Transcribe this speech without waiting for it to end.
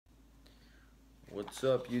What's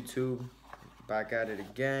up, YouTube? Back at it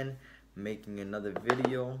again, making another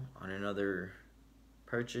video on another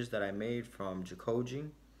purchase that I made from Jacoje.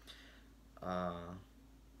 If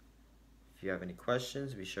you have any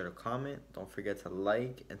questions, be sure to comment. Don't forget to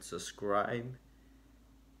like and subscribe.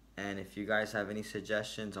 And if you guys have any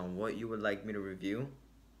suggestions on what you would like me to review,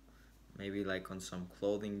 maybe like on some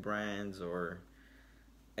clothing brands or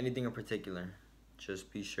anything in particular,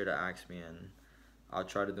 just be sure to ask me and I'll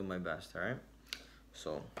try to do my best, alright?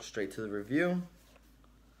 So, straight to the review.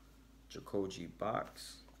 Jacoje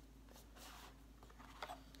box.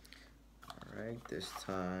 Alright, this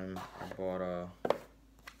time I bought a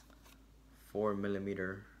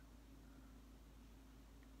 4mm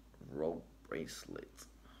rope bracelet.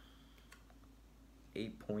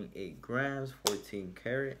 8.8 grams, 14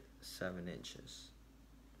 karat, 7 inches.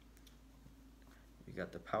 You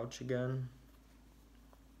got the pouch again.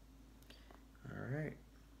 Alright.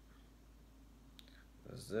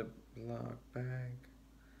 The Ziploc bag.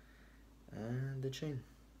 And the chain.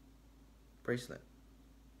 Bracelet.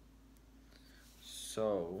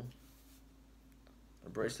 So, the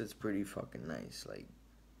bracelet's pretty fucking nice. Like,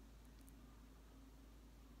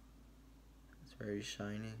 it's very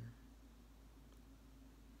shiny.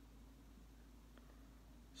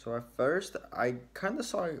 So at first, I kind of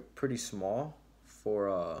saw it pretty small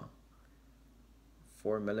for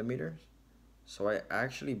 4mm. So I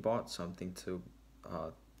actually bought something to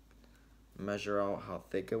measure out how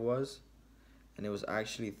thick it was, and it was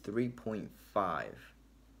actually 3.5.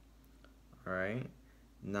 Alright,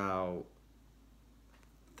 now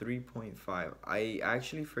 3.5. I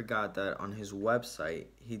actually forgot that on his website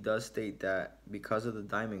he does state that because of the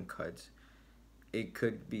diamond cuts, it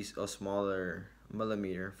could be a smaller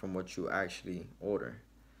millimeter from what you actually order.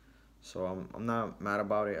 So I'm not mad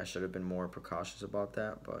about it. I should have been more precautious about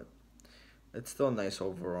that, but it's still nice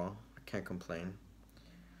overall. I can't complain.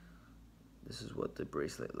 This is what the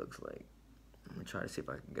bracelet looks like. Let me try to see if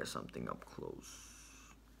I can get something up close.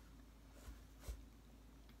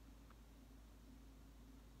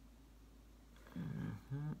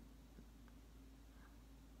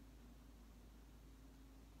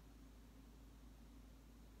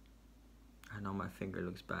 I know my finger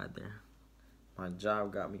looks bad there. My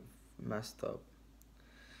job got me messed up.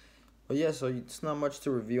 But yeah, so it's not much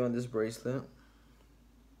to review on this bracelet.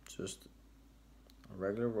 Just a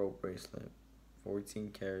regular rope bracelet,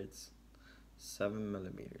 14 carats,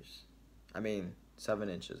 7mm. I mean, 7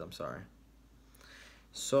 inches, I'm sorry.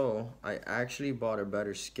 So, I actually bought a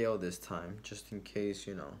better scale this time, just in case,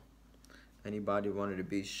 you know, anybody wanted to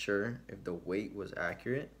be sure if the weight was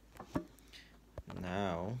accurate.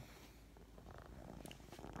 Now,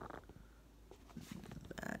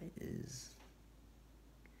 that is...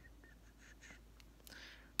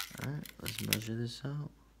 Alright, let's measure this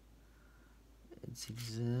out. It's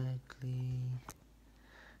exactly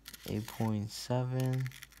 8.7.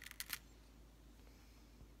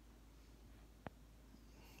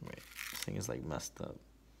 Wait, this thing is like messed up.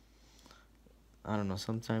 I don't know,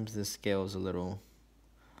 sometimes this scale is a little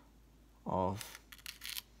off.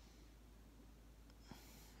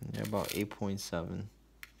 Yeah, about 8.7.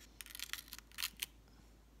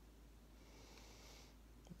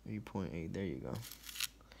 8.8, there you go.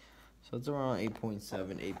 So it's around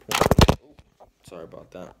 8.7, 8. Sorry about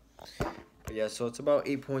that. But yeah, so it's about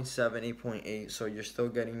 8.7, 8.8. So you're still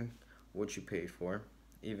getting what you paid for,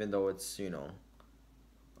 even though it's, you know,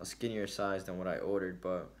 a skinnier size than what I ordered,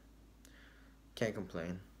 but can't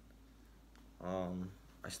complain.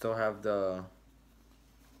 I still have the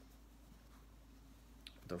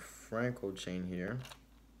Franco chain here,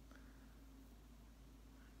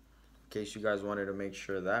 in case you guys wanted to make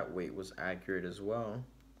sure that weight was accurate as well.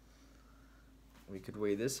 We could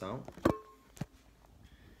weigh this out.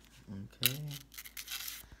 Okay.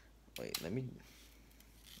 Wait, let me...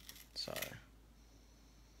 Sorry.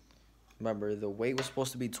 Remember, the weight was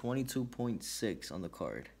supposed to be 22.6 on the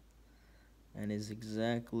card. And it's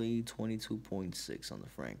exactly 22.6 on the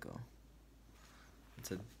Franco.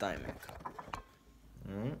 It's a diamond cut.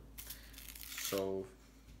 Alright. So,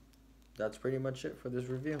 that's pretty much it for this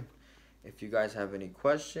review. If you guys have any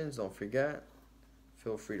questions, don't forget,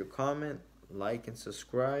 feel free to comment, like, and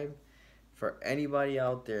subscribe. For anybody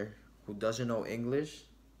out there who doesn't know English,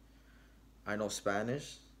 I know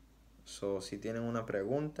Spanish. So, si tienen una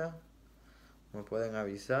pregunta, me pueden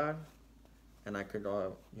avisar, and I could,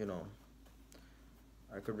 you know,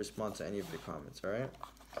 I could respond to any of the comments, alright?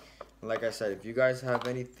 Like I said, if you guys have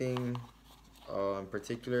anything in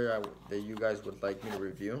particular that you guys would like me to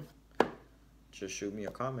review, just shoot me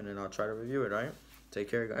a comment and I'll try to review it, alright? Take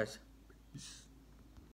care, guys. Peace.